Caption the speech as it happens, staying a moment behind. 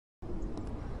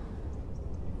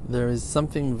There is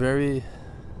something very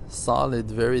solid,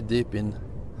 very deep in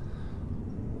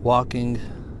walking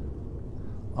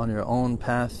on your own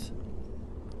path,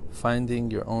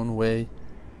 finding your own way,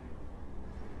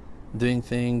 doing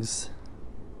things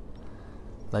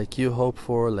like you hope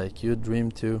for, like you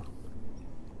dream to.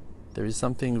 There is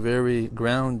something very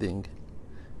grounding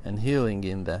and healing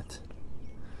in that.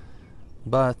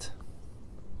 But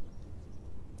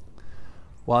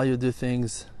while you do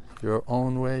things your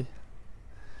own way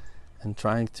and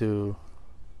trying to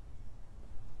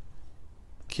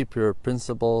keep your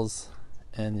principles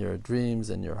and your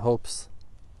dreams and your hopes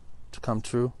to come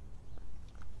true,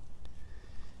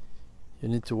 you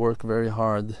need to work very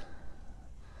hard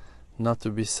not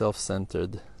to be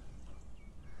self-centered.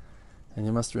 And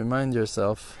you must remind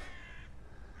yourself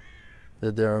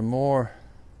that there are more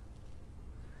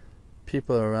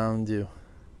people around you,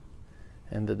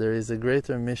 and that there is a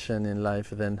greater mission in life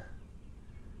than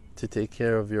to take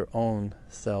care of your own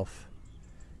self.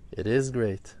 It is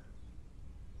great.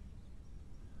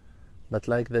 But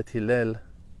like that Hillel,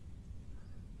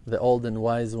 the old and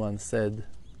wise one, said,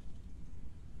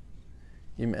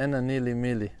 Im en ani li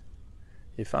mili.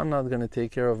 If I'm not going to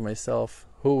take care of myself,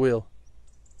 who will?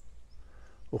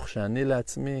 Uchshani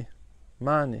la'atzmi,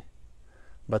 ma ani.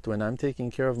 But when I'm taking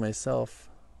care of myself,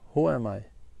 who am I?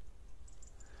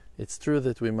 It's true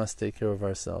that we must take care of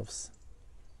ourselves,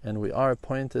 and we are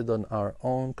appointed on our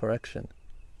own correction.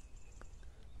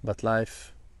 But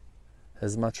life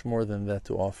has much more than that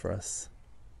to offer us.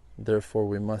 Therefore,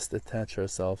 we must attach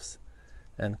ourselves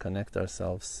and connect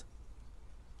ourselves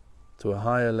to a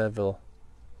higher level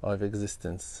of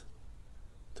existence,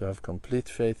 to have complete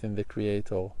faith in the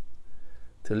Creator,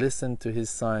 to listen to His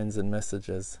signs and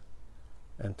messages,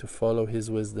 and to follow His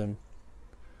wisdom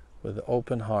with an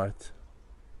open heart,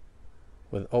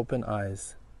 with open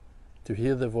eyes. To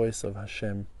hear the voice of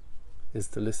Hashem is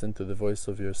to listen to the voice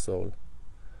of your soul.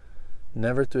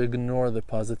 Never to ignore the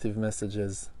positive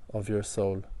messages of your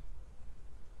soul.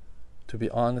 To be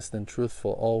honest and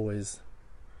truthful always,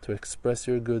 to express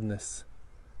your goodness,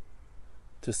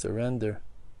 to surrender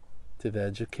to the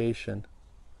education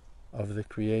of the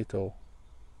Creator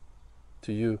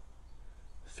to you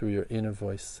through your inner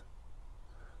voice.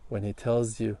 When He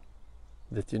tells you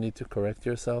that you need to correct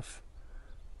yourself,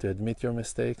 to admit your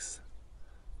mistakes,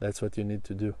 that's what you need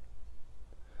to do.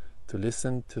 To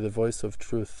listen to the voice of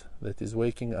truth that is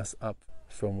waking us up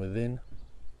from within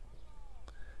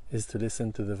is to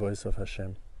listen to the voice of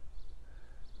Hashem.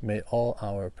 May all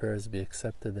our prayers be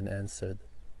accepted and answered.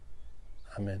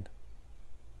 Amen.